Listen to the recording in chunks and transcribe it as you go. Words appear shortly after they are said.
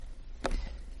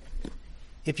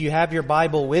If you have your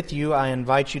Bible with you, I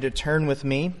invite you to turn with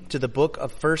me to the book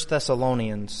of 1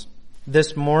 Thessalonians.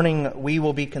 This morning we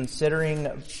will be considering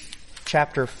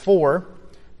chapter 4,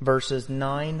 verses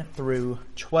 9 through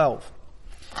 12.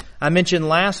 I mentioned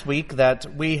last week that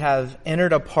we have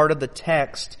entered a part of the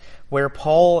text where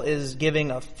Paul is giving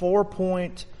a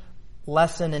 4-point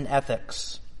lesson in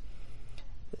ethics.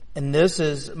 And this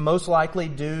is most likely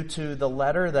due to the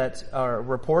letter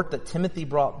report that Timothy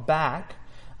brought back,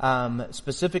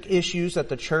 specific issues that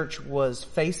the church was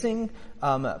facing,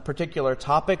 particular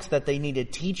topics that they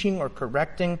needed teaching or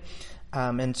correcting.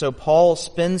 And so Paul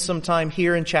spends some time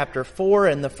here in chapter 4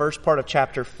 and the first part of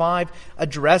chapter 5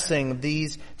 addressing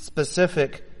these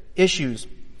specific issues.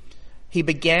 He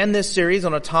began this series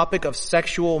on a topic of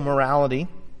sexual morality.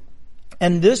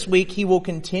 And this week he will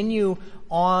continue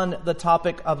on the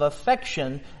topic of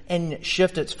affection and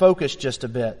shift its focus just a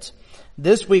bit.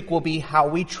 This week will be how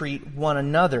we treat one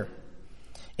another.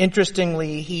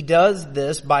 Interestingly, he does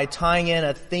this by tying in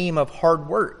a theme of hard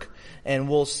work, and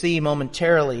we'll see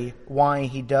momentarily why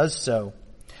he does so.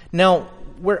 Now,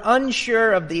 we're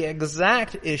unsure of the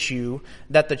exact issue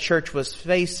that the church was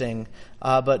facing,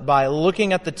 but by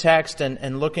looking at the text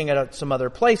and looking at some other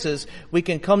places, we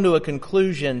can come to a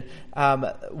conclusion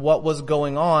what was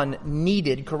going on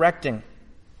needed correcting.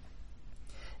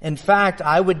 In fact,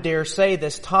 I would dare say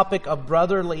this topic of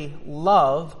brotherly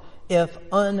love, if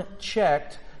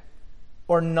unchecked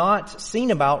or not seen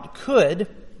about, could,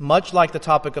 much like the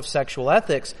topic of sexual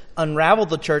ethics, unravel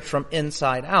the church from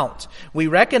inside out. We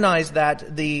recognize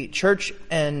that the church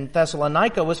in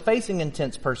Thessalonica was facing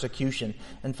intense persecution.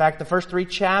 In fact, the first 3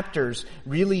 chapters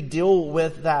really deal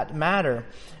with that matter.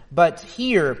 But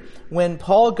here, when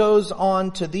Paul goes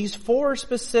on to these 4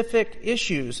 specific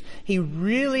issues, he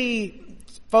really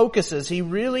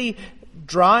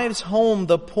drives home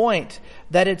the point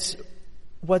that it's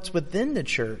what's within the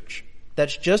church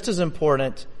that's just as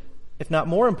important, if not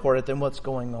more important, than what's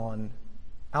going on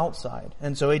outside.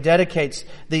 And so he dedicates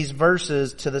these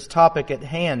verses to this topic at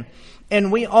hand.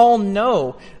 And we all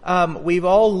know, we've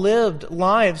all lived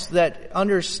lives that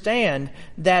understand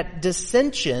that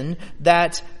dissension,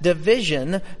 that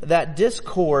division, that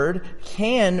discord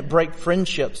can break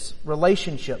friendships,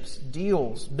 relationships,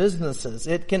 deals, businesses.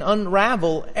 It can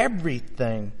unravel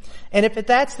everything. And if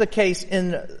that's the case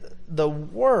in the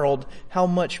world, how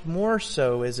much more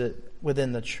so is it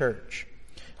within the church?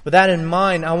 With that in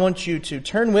mind, I want you to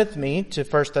turn with me to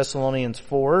 1 Thessalonians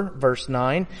 4, verse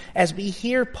 9, as we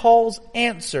hear Paul's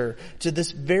answer to this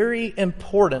very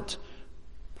important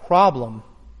problem.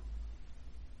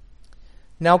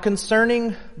 Now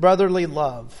concerning brotherly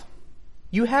love,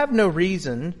 you have no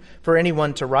reason for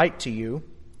anyone to write to you,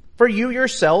 for you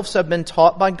yourselves have been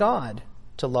taught by God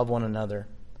to love one another.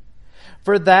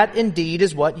 For that indeed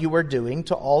is what you are doing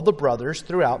to all the brothers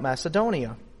throughout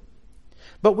Macedonia.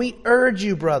 But we urge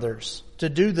you, brothers, to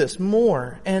do this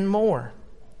more and more,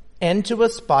 and to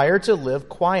aspire to live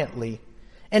quietly,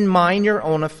 and mind your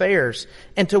own affairs,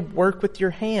 and to work with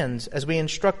your hands as we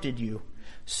instructed you,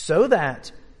 so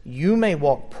that you may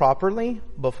walk properly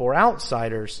before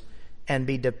outsiders and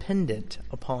be dependent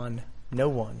upon no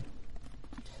one.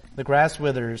 The grass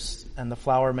withers and the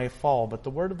flower may fall, but the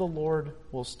word of the Lord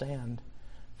will stand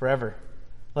forever.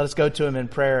 Let us go to him in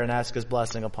prayer and ask his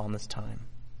blessing upon this time.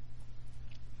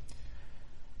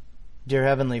 Dear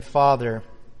Heavenly Father,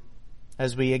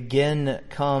 as we again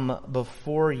come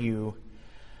before you,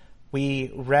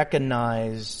 we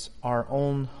recognize our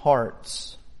own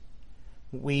hearts.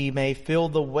 We may feel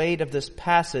the weight of this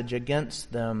passage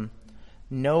against them,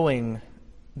 knowing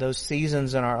those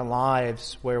seasons in our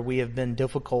lives where we have been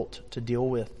difficult to deal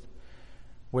with,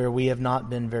 where we have not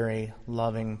been very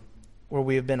loving, where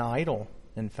we have been idle,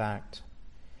 in fact.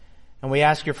 And we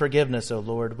ask your forgiveness, O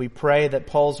Lord. We pray that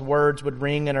Paul's words would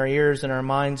ring in our ears and our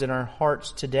minds and our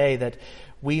hearts today, that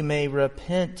we may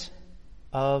repent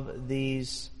of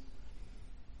these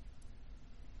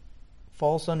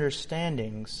false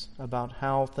understandings about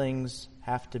how things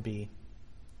have to be.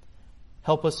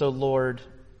 Help us, O Lord,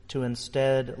 to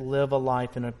instead live a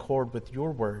life in accord with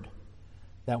your word,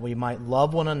 that we might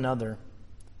love one another,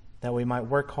 that we might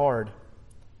work hard,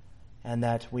 and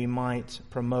that we might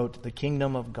promote the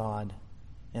kingdom of God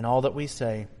in all that we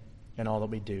say and all that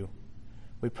we do.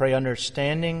 We pray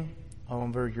understanding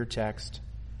over your text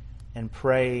and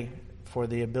pray for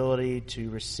the ability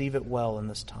to receive it well in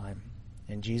this time.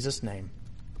 In Jesus' name,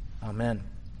 amen.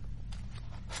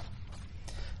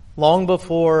 Long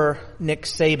before Nick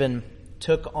Saban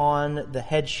took on the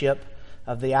headship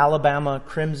of the Alabama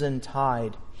Crimson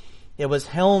Tide, it was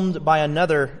helmed by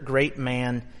another great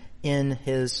man in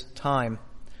his time,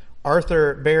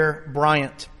 Arthur Bear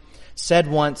Bryant, said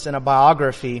once in a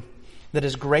biography that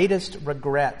his greatest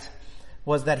regret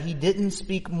was that he didn't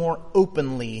speak more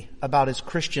openly about his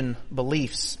Christian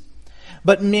beliefs.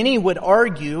 But many would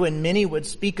argue, and many would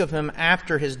speak of him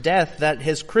after his death, that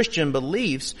his Christian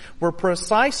beliefs were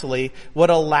precisely what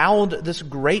allowed this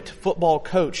great football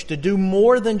coach to do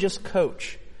more than just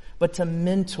coach, but to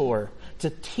mentor, to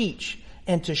teach,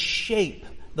 and to shape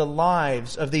the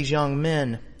lives of these young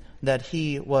men that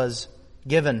he was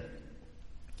given.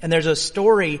 And there's a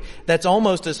story that's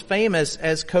almost as famous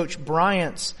as Coach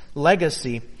Bryant's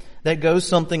legacy that goes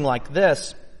something like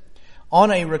this. On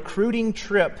a recruiting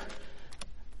trip,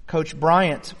 Coach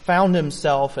Bryant found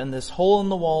himself in this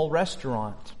hole-in-the-wall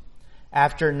restaurant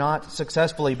after not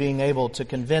successfully being able to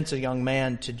convince a young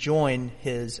man to join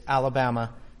his Alabama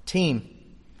team.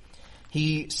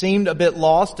 He seemed a bit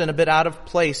lost and a bit out of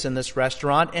place in this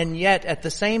restaurant, and yet at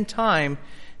the same time,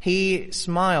 he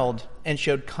smiled and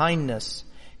showed kindness.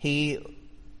 He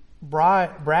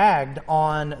bragged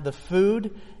on the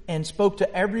food and spoke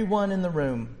to everyone in the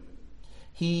room.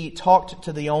 He talked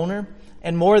to the owner,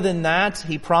 and more than that,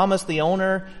 he promised the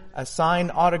owner a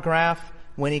signed autograph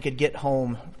when he could get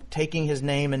home, taking his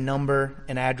name and number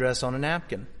and address on a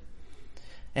napkin.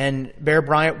 And Bear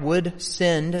Bryant would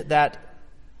send that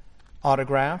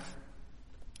autograph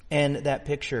and that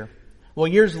picture. Well,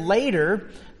 years later,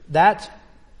 that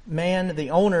man,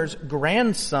 the owner's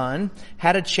grandson,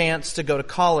 had a chance to go to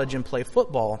college and play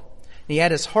football. He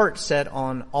had his heart set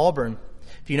on Auburn.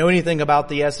 If you know anything about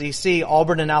the SEC,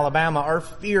 Auburn and Alabama are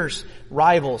fierce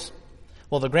rivals.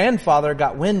 Well, the grandfather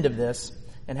got wind of this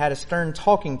and had a stern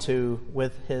talking to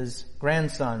with his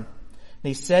grandson. And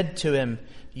he said to him,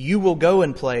 "You will go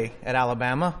and play at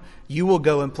Alabama. You will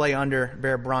go and play under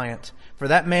Bear Bryant. For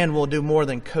that man will do more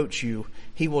than coach you.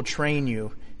 He will train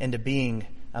you into being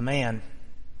a man."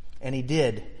 And he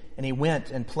did. And he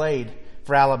went and played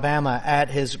for Alabama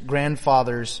at his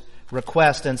grandfather's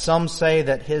request. And some say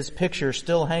that his picture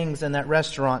still hangs in that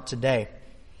restaurant today.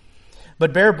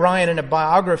 But Bear Bryant, in a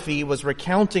biography, was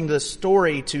recounting this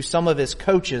story to some of his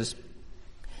coaches.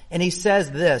 And he says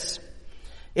this: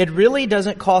 "It really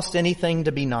doesn't cost anything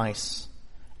to be nice.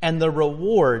 And the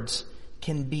rewards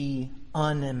can be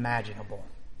unimaginable."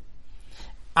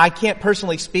 I can't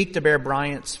personally speak to Bear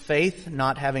Bryant's faith,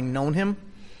 not having known him.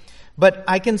 But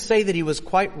I can say that he was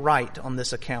quite right on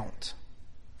this account.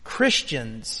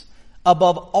 Christians,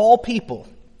 above all people,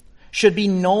 should be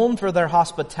known for their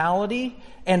hospitality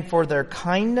and for their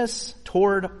kindness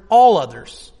toward all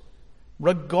others,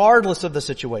 regardless of the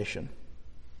situation.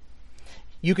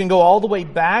 You can go all the way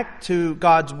back to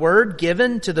God's word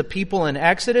given to the people in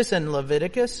Exodus and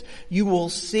Leviticus. You will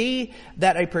see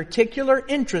that a particular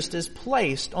interest is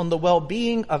placed on the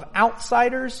well-being of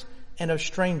outsiders and of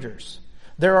strangers.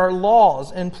 There are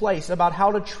laws in place about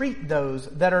how to treat those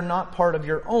that are not part of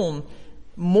your own,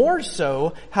 more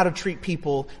so how to treat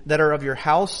people that are of your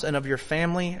house and of your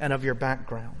family and of your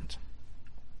background.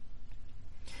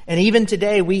 And even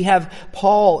today we have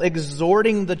Paul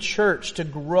exhorting the church to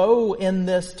grow in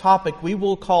this topic we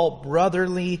will call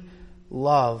brotherly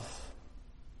love.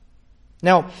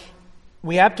 Now,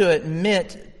 we have to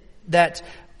admit that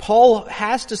Paul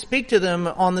has to speak to them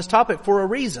on this topic for a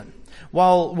reason.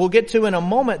 While we'll get to in a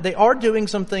moment, they are doing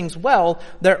some things well,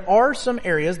 there are some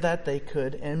areas that they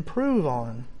could improve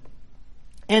on.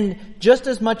 And just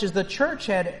as much as the church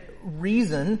had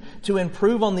reason to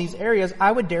improve on these areas,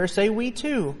 I would dare say we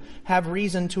too have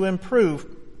reason to improve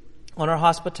on our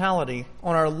hospitality,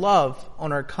 on our love,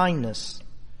 on our kindness.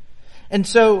 And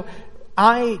so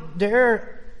I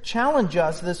dare challenge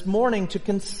us this morning to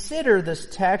consider this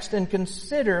text and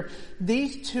consider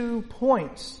these 2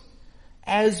 points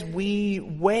as we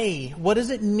weigh what does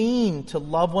it mean to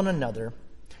love one another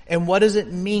and what does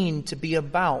it mean to be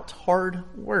about hard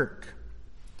work.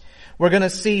 We're going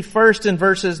to see first in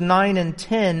verses 9 and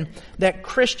 10 that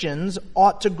Christians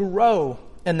ought to grow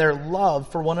in their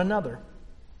love for one another.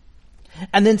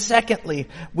 And then secondly,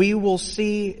 we will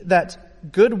see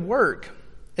that good work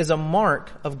is a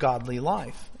mark of godly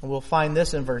life. And we'll find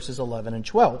this in verses 11 and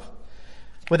 12.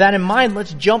 With that in mind,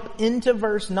 let's jump into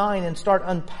verse 9 and start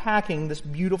unpacking this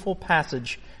beautiful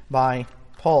passage by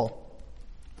Paul.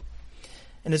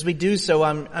 And as we do so,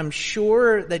 I'm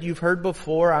sure that you've heard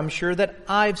before, I'm sure that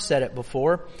I've said it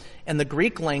before. In the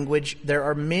Greek language, there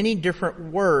are many different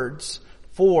words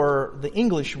for the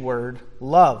English word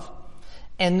love.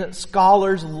 And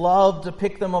scholars love to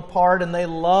pick them apart, and they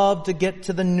love to get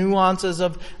to the nuances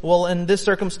of, well, in this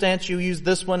circumstance you use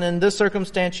this one, in this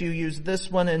circumstance you use this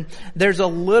one. And there's a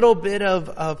little bit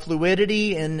of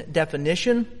fluidity in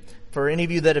definition. For any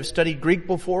of you that have studied Greek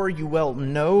before, you well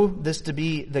know this to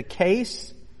be the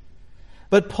case.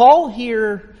 But Paul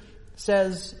here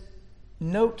says,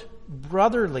 note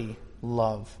brotherly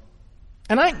love.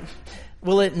 And I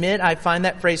will admit I find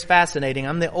that phrase fascinating.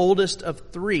 I'm the oldest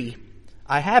of 3.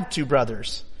 I have 2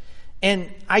 brothers. And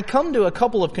I come to a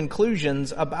couple of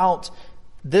conclusions about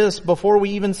this before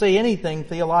we even say anything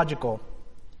theological.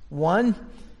 One,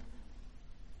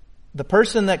 the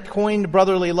person that coined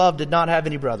brotherly love did not have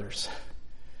any brothers.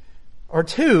 Or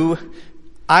 2,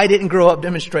 I didn't grow up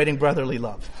demonstrating brotherly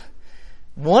love.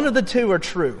 One of the 2 are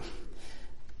true.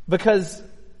 Because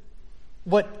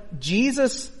what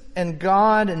Jesus and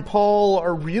God and Paul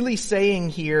are really saying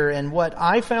here, and what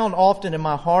I found often in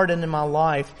my heart and in my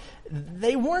life,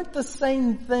 they weren't the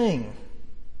same thing.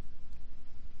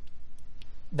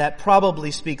 That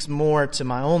probably speaks more to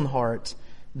my own heart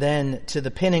than to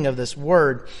the penning of this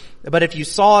word. But if you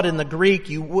saw it in the Greek,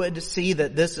 you would see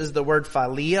that this is the word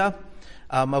philia,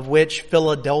 of which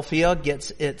Philadelphia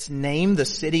gets its name, the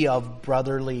city of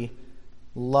brotherly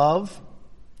love.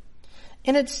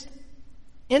 And it's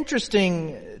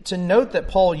interesting to note that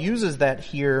Paul uses that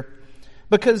here,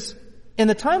 because in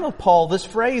the time of Paul, this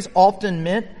phrase often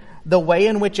meant the way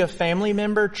in which a family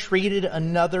member treated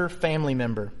another family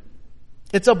member.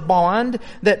 It's a bond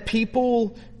that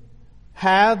people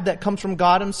have that comes from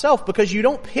God Himself, because you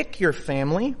don't pick your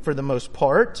family for the most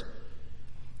part.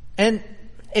 And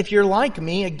if you're like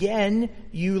me, again,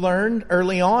 you learned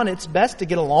early on it's best to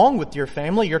get along with your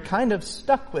family. You're kind of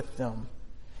stuck with them.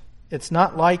 It's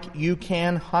not like you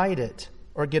can hide it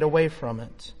or get away from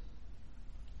it.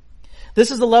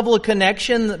 This is the level of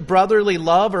connection, brotherly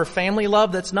love or family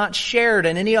love, that's not shared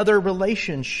in any other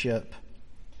relationship.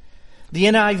 The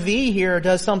NIV here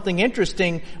does something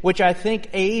interesting, which I think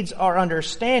aids our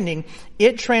understanding.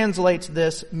 It translates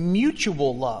this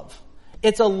mutual love.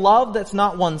 It's a love that's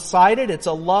not one-sided. It's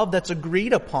a love that's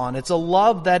agreed upon. It's a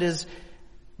love that is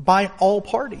by all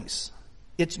parties.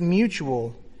 It's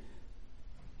mutual.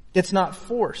 It's not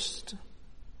forced.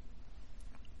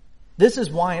 This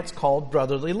is why it's called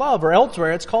brotherly love, or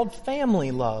elsewhere it's called family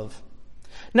love.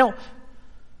 Now,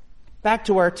 back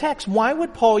to our text, why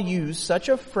would Paul use such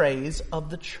a phrase of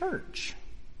the church?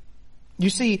 You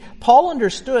see, Paul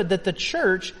understood that the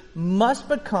church must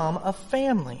become a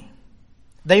family.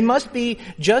 They must be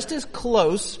just as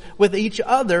close with each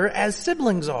other as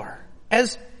siblings are,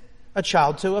 as a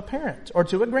child to a parent or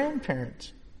to a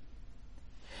grandparent.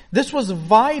 This was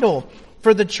vital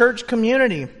for the church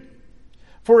community.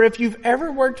 For if you've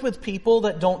ever worked with people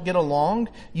that don't get along,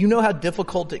 you know how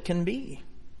difficult it can be.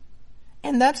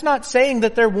 And that's not saying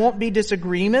that there won't be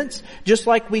disagreements, just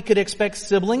like we could expect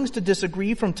siblings to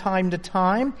disagree from time to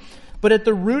time. But at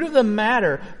the root of the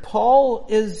matter, Paul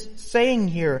is saying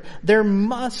here, there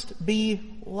must be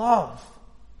love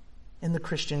in the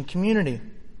Christian community.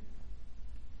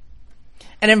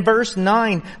 And in verse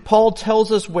 9, Paul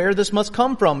tells us where this must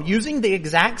come from, using the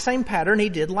exact same pattern he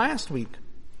did last week.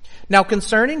 Now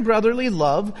concerning brotherly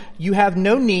love, you have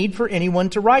no need for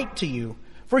anyone to write to you,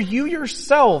 for you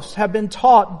yourselves have been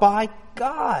taught by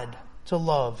God to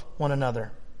love one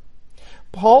another.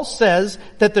 Paul says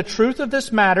that the truth of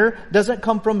this matter doesn't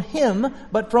come from him,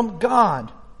 but from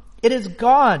God. It is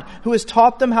God who has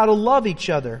taught them how to love each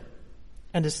other.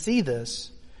 And to see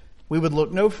this, we would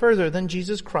look no further than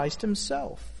Jesus Christ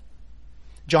Himself.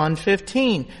 John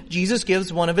 15, Jesus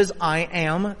gives one of His I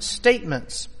am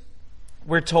statements.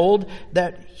 We're told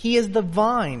that He is the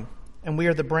vine and we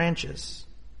are the branches.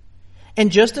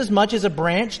 And just as much as a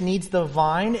branch needs the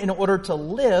vine in order to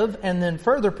live and then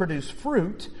further produce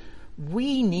fruit,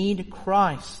 we need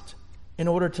Christ in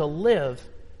order to live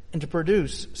and to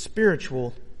produce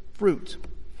spiritual fruit.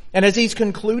 And as he's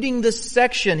concluding this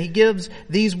section, he gives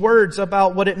these words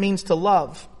about what it means to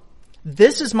love.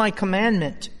 This is my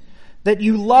commandment, that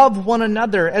you love one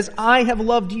another as I have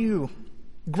loved you.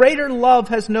 Greater love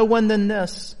has no one than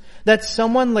this, that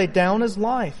someone lay down his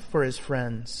life for his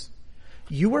friends.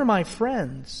 You are my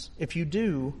friends if you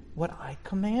do what I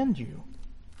command you.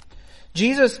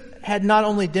 Jesus had not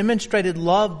only demonstrated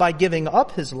love by giving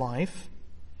up His life,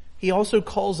 He also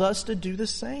calls us to do the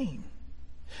same.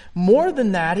 More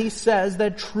than that, He says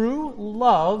that true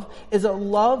love is a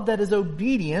love that is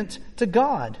obedient to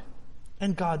God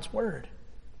and God's Word.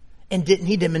 And didn't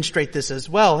He demonstrate this as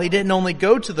well? He didn't only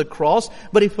go to the cross,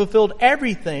 but He fulfilled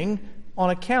everything on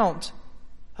account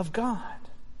of God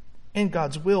and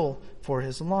God's will for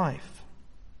His life.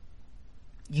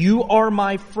 You are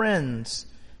my friends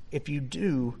if you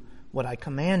do what I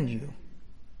command you.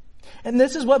 And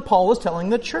this is what Paul is telling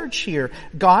the church here.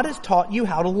 God has taught you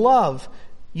how to love.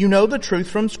 You know the truth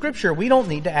from Scripture. We don't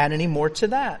need to add any more to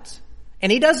that.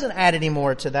 And he doesn't add any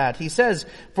more to that. He says,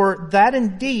 for that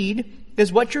indeed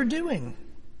is what you're doing.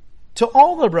 to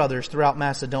all the brothers throughout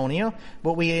Macedonia,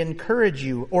 but we encourage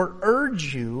you or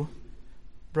urge you,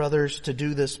 brothers, to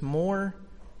do this more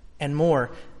and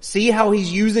more. See how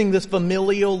he's using this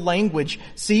familial language.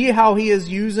 See how he is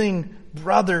using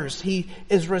brothers. He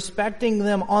is respecting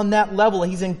them on that level.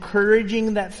 He's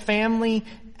encouraging that family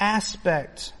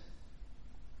aspect.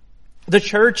 The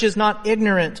church is not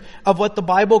ignorant of what the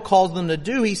Bible calls them to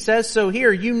do. He says so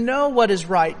here. You know what is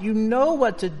right. You know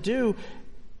what to do.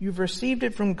 You've received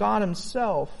it from God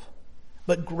himself.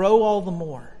 But grow all the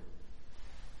more.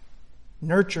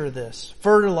 Nurture this.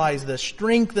 Fertilize this.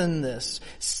 Strengthen this.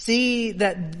 See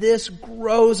that this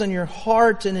grows in your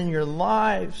heart and in your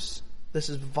lives. This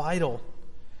is vital.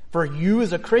 For you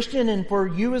as a Christian and for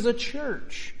you as a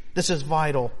church. This is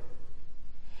vital.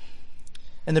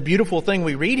 And the beautiful thing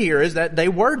we read here is that they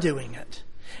were doing it.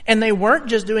 And they weren't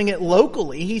just doing it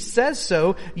locally. He says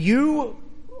so. You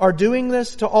are doing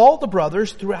this to all the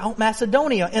brothers throughout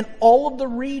Macedonia and all of the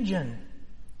region.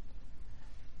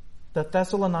 The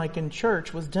Thessalonican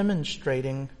church was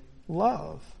demonstrating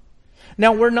love.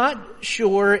 Now, we're not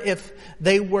sure if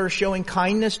they were showing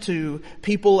kindness to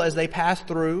people as they passed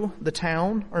through the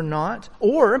town or not,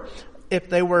 or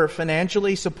if they were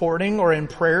financially supporting or in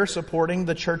prayer supporting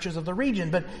the churches of the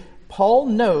region. But Paul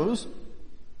knows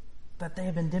that they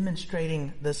have been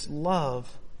demonstrating this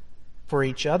love for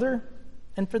each other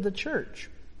and for the church.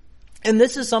 And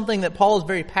this is something that Paul is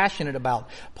very passionate about.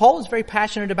 Paul is very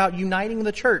passionate about uniting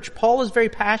the church. Paul is very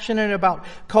passionate about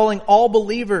calling all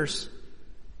believers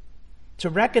to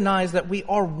recognize that we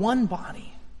are one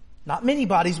body. Not many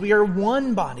bodies, we are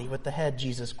one body with the head,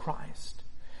 Jesus Christ.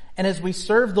 And as we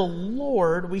serve the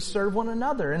Lord, we serve one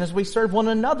another. And as we serve one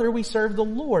another, we serve the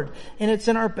Lord. And it's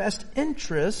in our best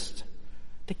interest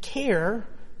to care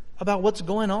about what's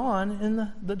going on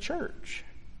in the church.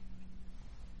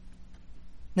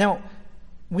 Now,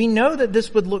 we know that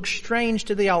this would look strange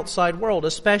to the outside world,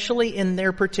 especially in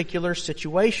their particular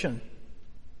situation.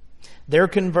 Their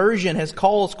conversion has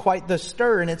caused quite the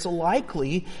stir, and it's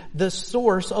likely the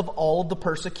source of all of the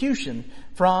persecution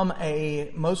from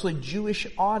a mostly Jewish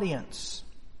audience.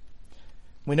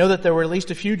 We know that there were at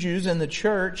least a few Jews in the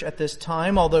church at this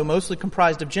time, although mostly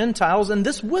comprised of Gentiles, and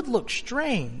this would look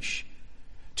strange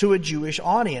to a Jewish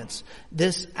audience.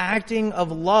 This acting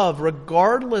of love,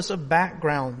 regardless of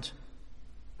background,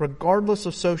 regardless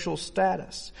of social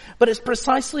status. But it's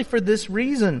precisely for this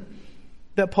reason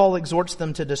that Paul exhorts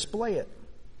them to display it.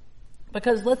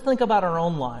 Because let's think about our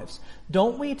own lives.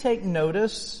 Don't we take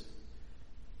notice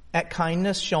at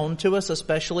kindness shown to us,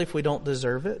 especially if we don't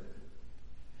deserve it?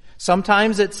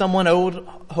 Sometimes it's someone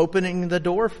opening the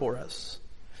door for us.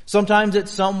 Sometimes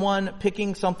it's someone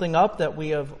picking something up that we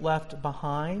have left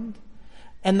behind.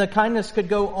 And the kindness could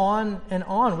go on and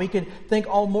on. We could think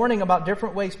all morning about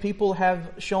different ways people have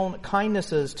shown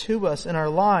kindnesses to us in our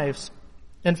lives.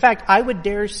 In fact, I would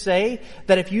dare say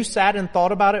that if you sat and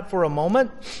thought about it for a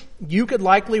moment, you could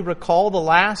likely recall the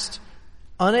last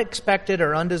unexpected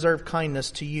or undeserved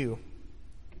kindness to you.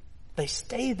 They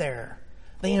stay there.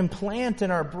 They implant in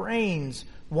our brains.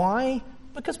 Why?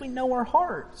 Because we know our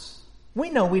hearts. We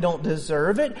know we don't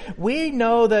deserve it. We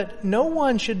know that no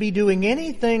one should be doing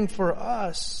anything for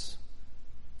us,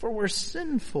 for we're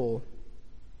sinful.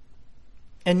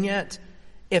 And yet,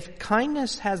 if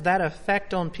kindness has that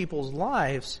effect on people's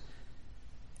lives,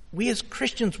 we as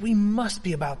Christians, we must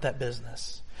be about that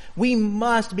business. We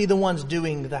must be the ones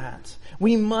doing that.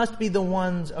 We must be the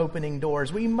ones opening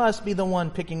doors. We must be the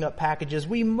one picking up packages.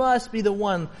 We must be the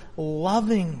one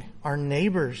loving our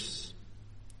neighbors.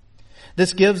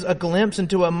 This gives a glimpse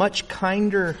into a much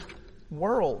kinder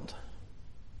world.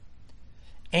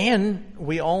 And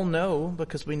we all know,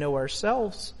 because we know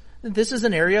ourselves, that this is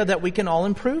an area that we can all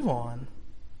improve on.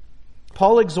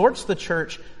 Paul exhorts the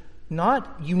church,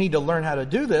 not you need to learn how to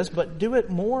do this, but do it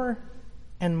more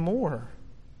and more.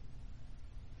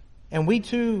 And we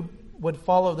too would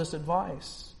follow this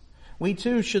advice. We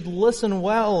too should listen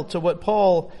well to what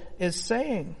Paul is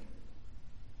saying.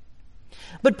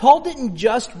 But Paul didn't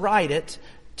just write it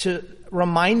to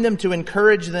remind them, to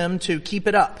encourage them to keep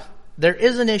it up. There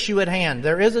is an issue at hand.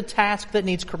 There is a task that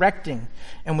needs correcting.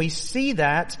 And we see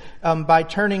that by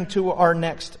turning to our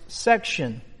next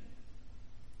section.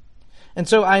 And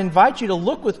so I invite you to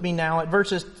look with me now at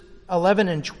verses 11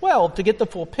 and 12 to get the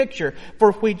full picture. For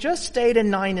if we just stayed in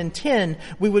 9 and 10,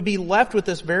 we would be left with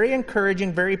this very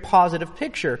encouraging, very positive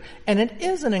picture. And it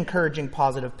is an encouraging,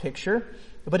 positive picture,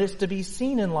 but it's to be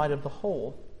seen in light of the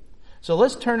whole. So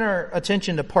let's turn our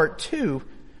attention to part 2,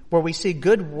 where we see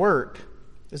good work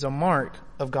is a mark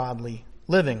of godly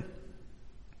living.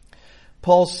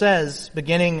 Paul says,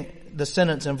 beginning the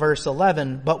sentence in verse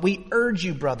 11, "But we urge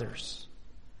you, brothers."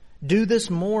 Do this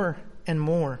more and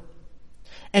more.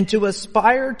 And to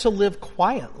aspire to live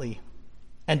quietly,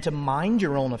 and to mind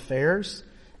your own affairs,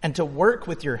 and to work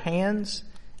with your hands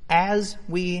as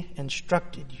we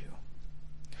instructed you.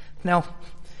 Now,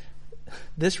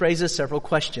 this raises several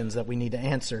questions that we need to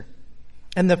answer.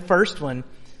 And the first one,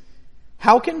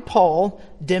 how can Paul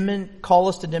call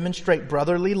us to demonstrate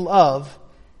brotherly love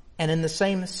and in the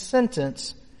same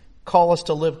sentence call us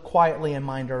to live quietly and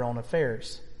mind our own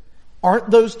affairs?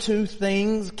 Aren't those two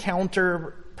things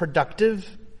counterproductive?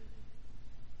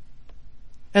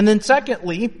 And then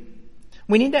secondly,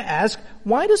 we need to ask,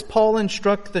 why does Paul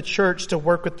instruct the church to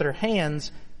work with their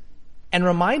hands and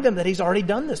remind them that he's already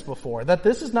done this before, that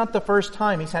this is not the first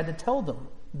time he's had to tell them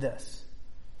this?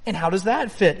 And how does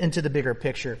that fit into the bigger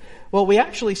picture? Well, we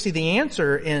actually see the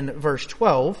answer in verse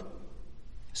 12,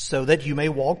 so that you may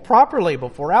walk properly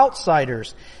before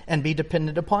outsiders and be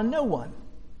dependent upon no one.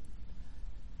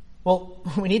 Well,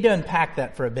 we need to unpack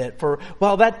that for a bit. For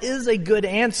while that is a good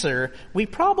answer, we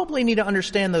probably need to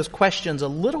understand those questions a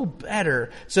little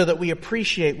better so that we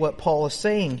appreciate what Paul is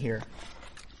saying here.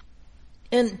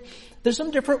 And there's some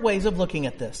different ways of looking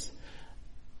at this.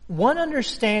 One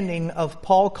understanding of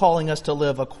Paul calling us to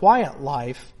live a quiet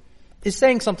life is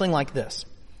saying something like this.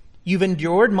 You've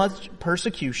endured much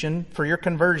persecution for your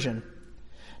conversion.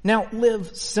 Now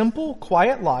live simple,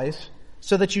 quiet lives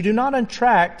so that you do not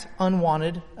attract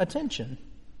unwanted attention.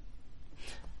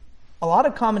 A lot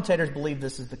of commentators believe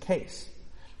this is the case.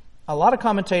 A lot of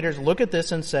commentators look at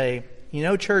this and say, you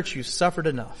know, church, you've suffered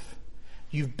enough.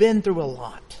 You've been through a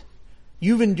lot.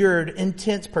 You've endured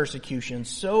intense persecution,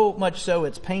 so much so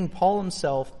it's pained Paul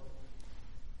himself.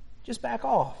 Just back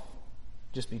off.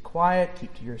 Just be quiet,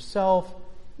 keep to yourself.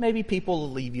 Maybe people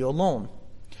will leave you alone.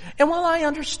 And while I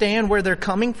understand where they're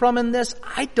coming from in this,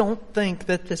 I don't think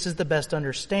that this is the best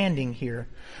understanding here.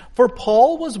 For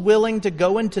Paul was willing to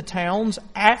go into towns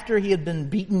after he had been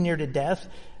beaten near to death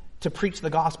to preach the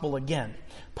gospel again.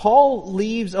 Paul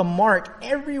leaves a mark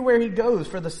everywhere he goes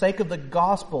for the sake of the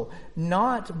gospel,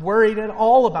 not worried at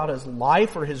all about his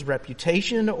life or his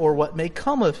reputation or what may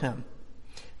come of him.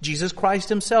 Jesus Christ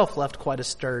himself left quite a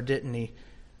stir, didn't he?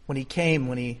 When he came,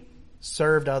 when he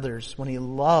served others, when he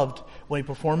loved, when he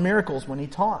performed miracles, when he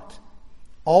taught.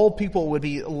 All people would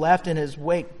be left in his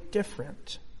wake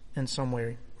different in some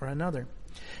way or another.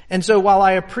 And so while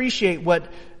I appreciate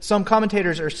what some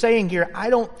commentators are saying here, I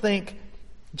don't think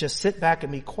just sit back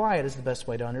and be quiet is the best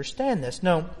way to understand this.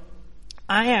 No,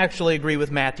 I actually agree with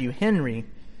Matthew Henry,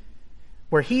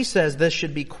 where he says this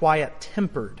should be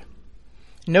quiet-tempered.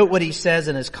 Note what he says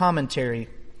in his commentary.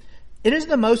 It is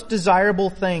the most desirable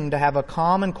thing to have a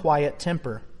calm and quiet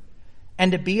temper,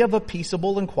 and to be of a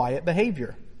peaceable and quiet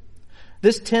behavior.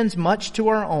 This tends much to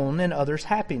our own and others'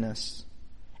 happiness.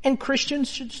 And Christians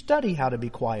should study how to be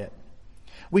quiet.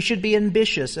 We should be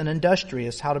ambitious and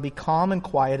industrious how to be calm and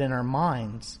quiet in our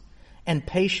minds, and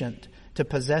patient to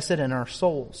possess it in our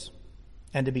souls,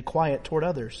 and to be quiet toward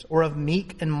others, or of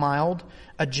meek and mild,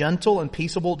 a gentle and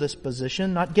peaceable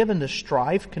disposition, not given to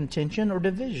strife, contention, or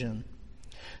division.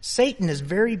 Satan is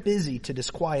very busy to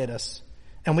disquiet us,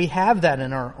 and we have that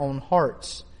in our own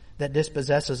hearts that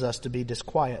dispossesses us to be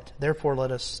disquiet. Therefore,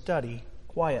 let us study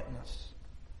quietness.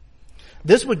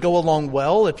 This would go along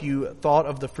well if you thought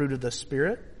of the fruit of the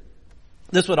Spirit.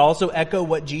 This would also echo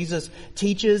what Jesus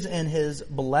teaches in his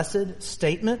blessed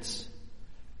statements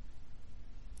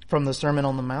from the Sermon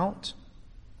on the Mount.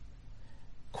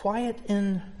 Quiet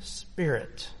in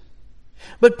spirit.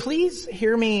 But please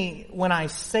hear me when I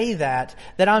say that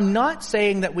I'm not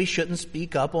saying that we shouldn't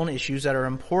speak up on issues that are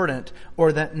important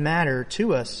or that matter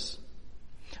to us.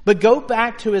 But go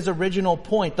back to his original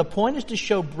point. The point is to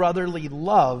show brotherly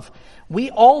love. We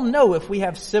all know if we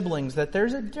have siblings that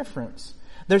there's a difference.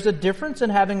 There's a difference in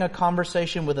having a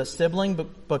conversation with a sibling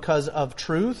because of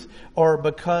truth or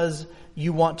because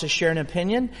you want to share an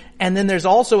opinion. And then there's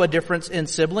also a difference in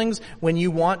siblings when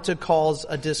you want to cause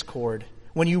a discord,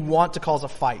 when you want to cause a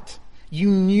fight. You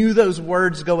knew those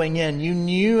words going in. You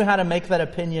knew how to make that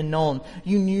opinion known.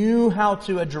 You knew how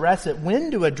to address it,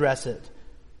 when to address it,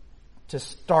 to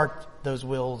start those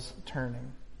wheels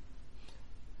turning.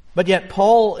 But yet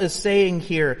Paul is saying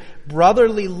here,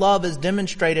 brotherly love is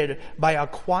demonstrated by a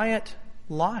quiet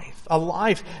life, a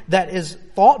life that is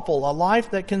thoughtful, a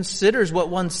life that considers what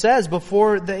one says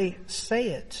before they say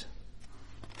it.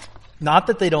 Not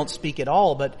that they don't speak at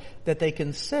all, but that they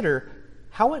consider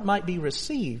how it might be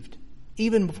received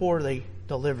even before they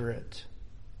deliver it.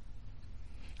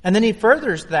 And then he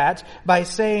furthers that by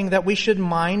saying that we should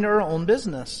mind our own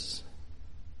business.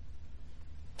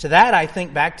 To that, I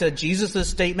think back to Jesus'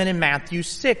 statement in Matthew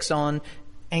 6 on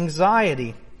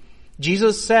anxiety.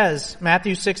 Jesus says,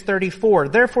 Matthew 6:34,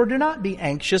 "Therefore do not be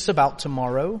anxious about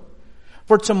tomorrow,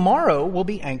 for tomorrow will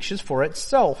be anxious for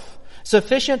itself.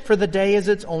 Sufficient for the day is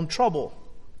its own trouble."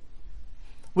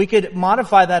 We could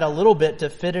modify that a little bit to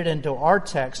fit it into our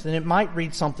text, and it might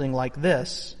read something like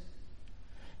this.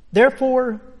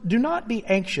 "Therefore, do not be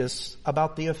anxious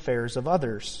about the affairs of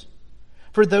others,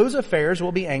 for those affairs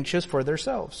will be anxious for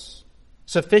themselves.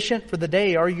 Sufficient for the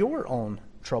day are your own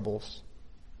troubles."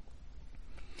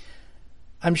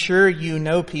 I'm sure you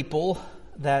know people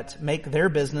that make their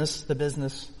business the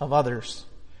business of others.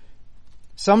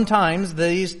 Sometimes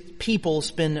these people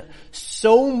spend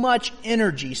so much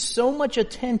energy, so much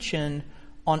attention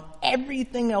on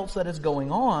everything else that is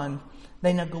going on,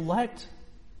 they neglect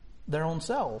their own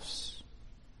selves.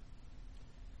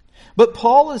 But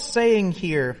Paul is saying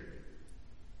here,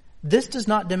 this does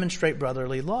not demonstrate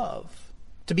brotherly love,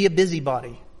 to be a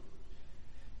busybody.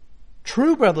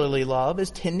 True brotherly love is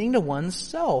tending to one's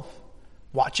self,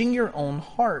 watching your own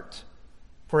heart,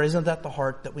 for isn't that the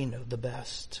heart that we know the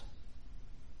best?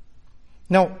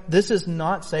 Now, this is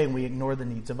not saying we ignore the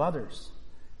needs of others.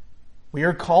 We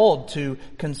are called to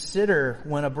consider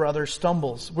when a brother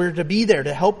stumbles. We're to be there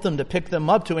to help them, to pick them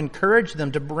up, to encourage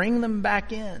them, to bring them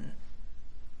back in.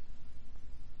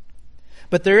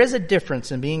 But there is a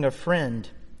difference in being a friend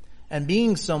and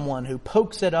being someone who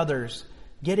pokes at others,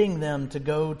 getting them to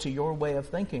go to your way of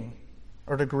thinking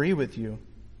or to agree with you.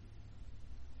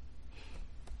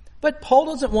 But Paul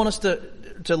doesn't want us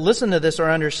to listen to this or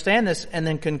understand this and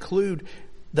then conclude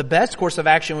the best course of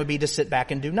action would be to sit back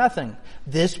and do nothing.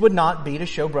 This would not be to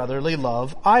show brotherly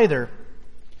love either.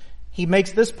 He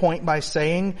makes this point by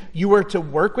saying, "You are to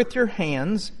work with your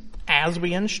hands as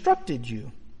we instructed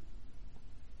you."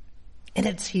 And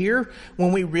it's here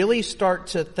when we really start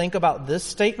to think about this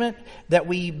statement that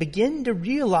we begin to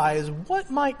realize what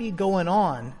might be going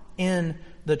on in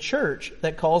the church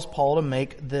that caused Paul to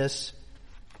make this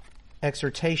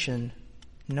exhortation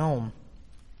known.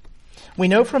 We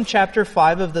know from chapter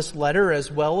 5 of this letter,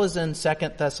 as well as in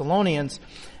 2 Thessalonians,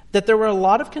 that there were a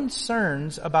lot of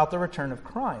concerns about the return of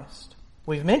Christ.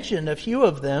 We've mentioned a few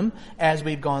of them as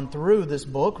we've gone through this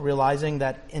book, realizing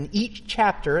that in each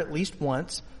chapter, at least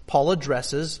once, Paul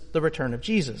addresses the return of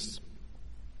Jesus.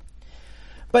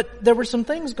 But there were some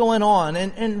things going on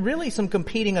and really some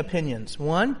competing opinions.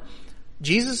 One,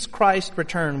 Jesus Christ's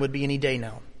return would be any day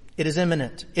now. It is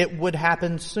imminent. It would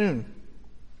happen soon.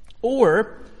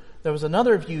 Or there was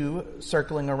another view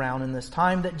circling around in this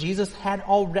time that Jesus had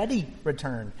already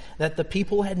returned, that the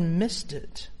people had missed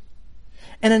it.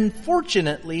 And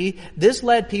unfortunately, this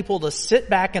led people to sit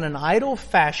back in an idle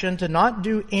fashion, to not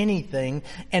do anything,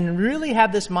 and really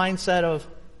have this mindset of,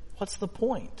 what's the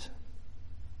point?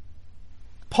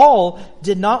 Paul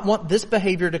did not want this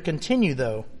behavior to continue,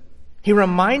 though. He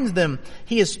reminds them,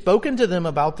 he has spoken to them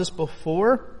about this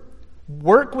before.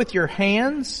 Work with your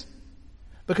hands,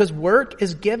 because work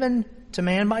is given to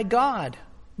man by God.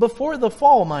 Before the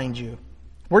fall, mind you.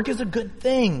 Work is a good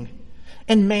thing,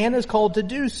 and man is called to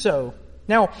do so.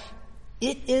 Now,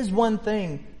 it is one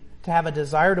thing to have a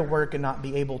desire to work and not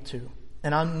be able to.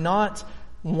 And I'm not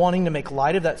wanting to make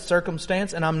light of that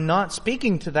circumstance, and I'm not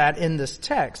speaking to that in this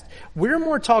text. We're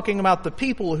more talking about the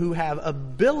people who have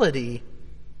ability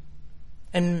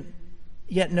and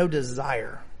yet no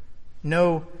desire,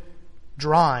 no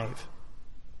drive.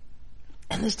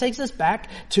 And this takes us back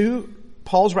to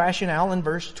Paul's rationale in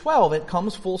verse 12. It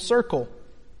comes full circle.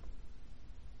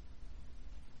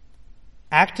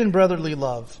 Act in brotherly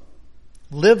love.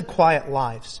 Live quiet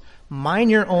lives.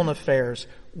 Mind your own affairs.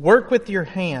 Work with your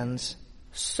hands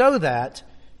so that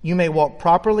you may walk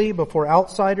properly before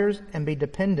outsiders and be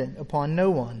dependent upon no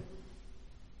one.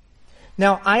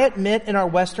 Now, I admit in our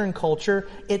Western culture,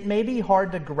 it may be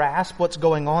hard to grasp what's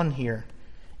going on here.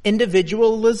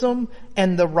 Individualism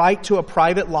and the right to a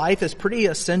private life is pretty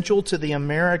essential to the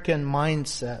American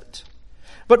mindset.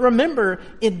 But remember,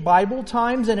 in Bible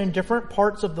times and in different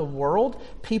parts of the world,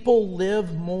 people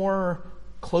live more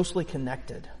closely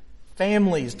connected.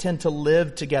 Families tend to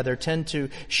live together, tend to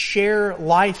share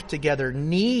life together.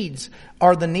 Needs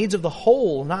are the needs of the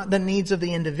whole, not the needs of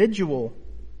the individual.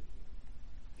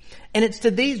 And it's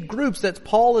to these groups that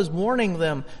Paul is warning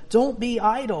them, don't be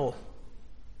idle.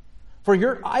 For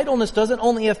your idleness doesn't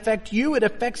only affect you, it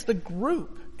affects the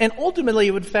group. And ultimately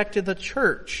it would affect the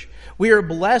church. We are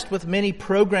blessed with many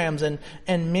programs and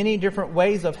many different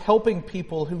ways of helping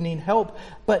people who need help.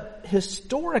 But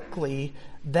historically,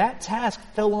 that task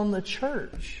fell on the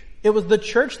church. It was the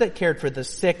church that cared for the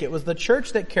sick. It was the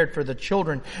church that cared for the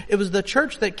children. It was the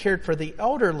church that cared for the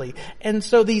elderly. And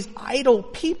so these idle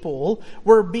people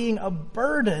were being a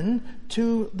burden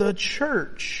to the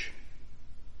church.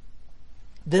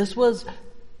 This was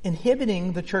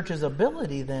inhibiting the church's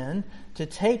ability then to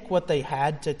take what they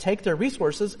had, to take their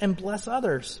resources and bless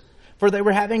others. For they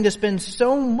were having to spend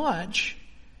so much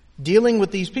dealing with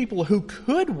these people who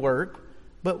could work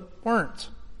but weren't,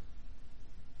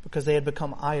 because they had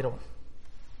become idle.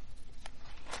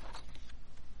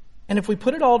 And if we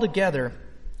put it all together,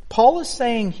 Paul is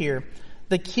saying here,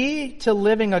 the key to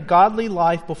living a godly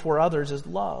life before others is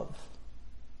love.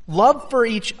 Love for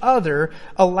each other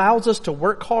allows us to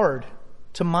work hard,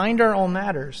 to mind our own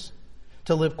matters,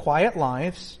 to live quiet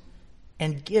lives,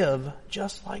 and give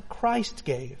just like Christ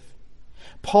gave.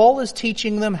 Paul is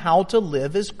teaching them how to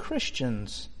live as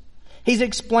Christians. He's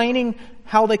explaining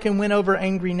how they can win over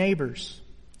angry neighbors.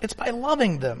 It's by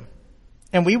loving them.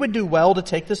 And we would do well to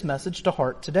take this message to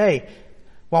heart today.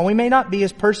 While we may not be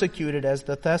as persecuted as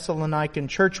the Thessalonican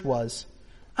church was,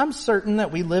 I'm certain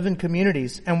that we live in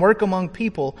communities and work among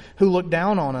people who look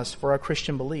down on us for our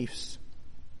Christian beliefs.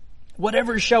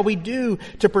 Whatever shall we do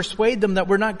to persuade them that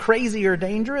we're not crazy or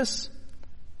dangerous?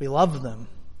 We love them.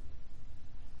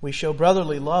 We show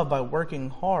brotherly love by working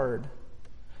hard,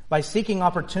 by seeking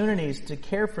opportunities to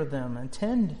care for them and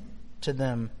tend to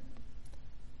them,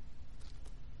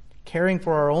 caring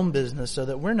for our own business so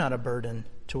that we're not a burden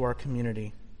to our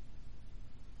community.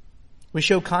 We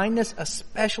show kindness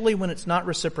especially when it's not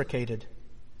reciprocated.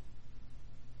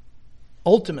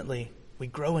 Ultimately, we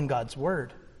grow in God's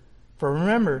Word. For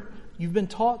remember, you've been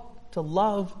taught to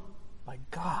love by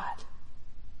God.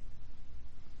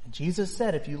 And Jesus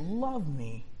said, if you love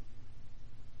me,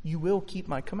 you will keep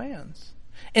my commands.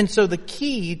 And so the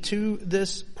key to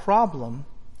this problem,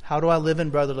 how do I live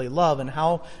in brotherly love and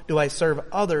how do I serve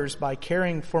others by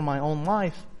caring for my own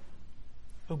life?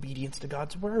 Obedience to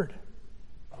God's Word.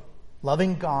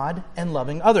 Loving God and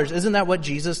loving others. Isn't that what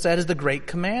Jesus said is the great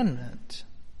commandment?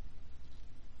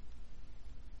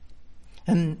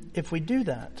 And if we do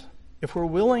that, if we're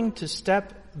willing to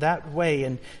step that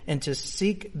way and to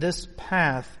seek this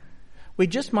path, we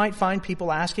just might find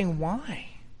people asking, why?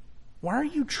 Why are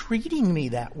you treating me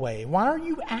that way? Why are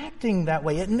you acting that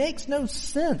way? It makes no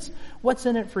sense. What's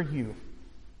in it for you?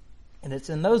 And it's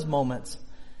in those moments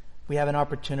we have an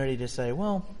opportunity to say,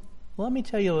 well, let me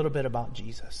tell you a little bit about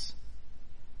Jesus,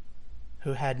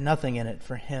 who had nothing in it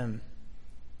for him,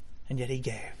 and yet he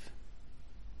gave.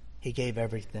 He gave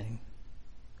everything.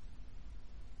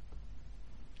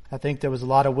 I think there was a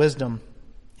lot of wisdom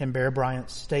in Bear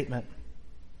Bryant's statement.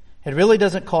 It really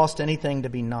doesn't cost anything to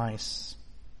be nice,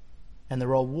 and the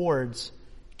rewards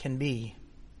can be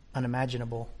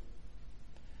unimaginable.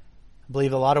 I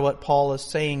believe a lot of what Paul is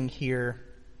saying here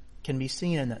can be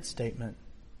seen in that statement.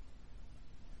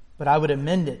 But I would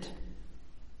amend it.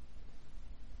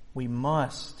 We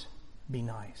must be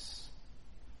nice.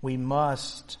 We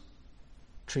must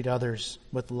treat others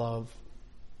with love.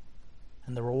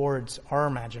 And the rewards are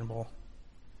imaginable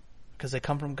because they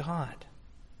come from God.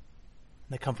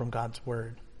 They come from God's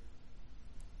Word.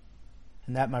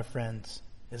 And that, my friends,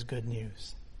 is good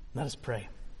news. Let us pray.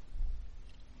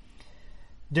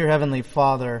 Dear Heavenly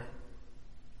Father,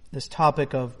 this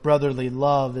topic of brotherly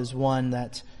love is one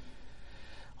that,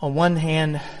 on one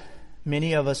hand,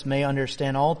 many of us may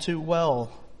understand all too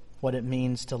well what it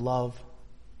means to love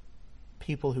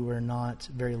people who are not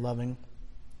very loving.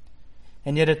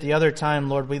 And yet at the other time,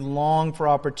 Lord, we long for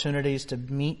opportunities to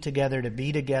meet together, to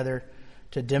be together,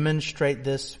 to demonstrate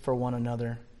this for one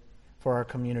another, for our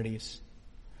communities.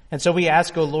 And so we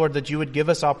ask, O Lord, that you would give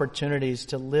us opportunities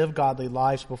to live godly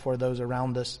lives before those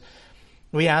around us.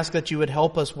 We ask that you would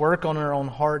help us work on our own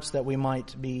hearts, that we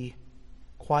might be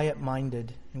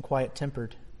quiet-minded and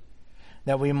quiet-tempered,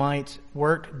 that we might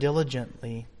work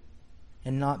diligently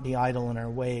and not be idle in our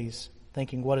ways,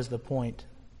 thinking, what is the point?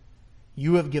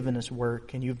 You have given us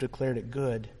work and you've declared it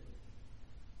good.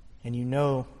 And you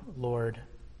know, Lord,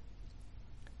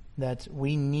 that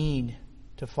we need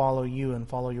to follow you and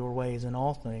follow your ways in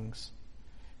all things.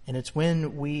 And it's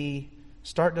when we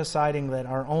start deciding that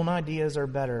our own ideas are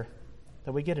better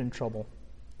that we get in trouble.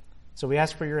 So we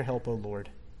ask for your help, O Lord.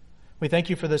 We thank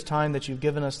you for this time that you've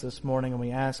given us this morning, and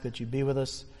we ask that you be with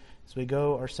us as we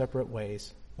go our separate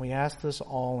ways. We ask this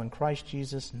all in Christ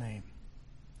Jesus' name.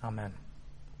 Amen.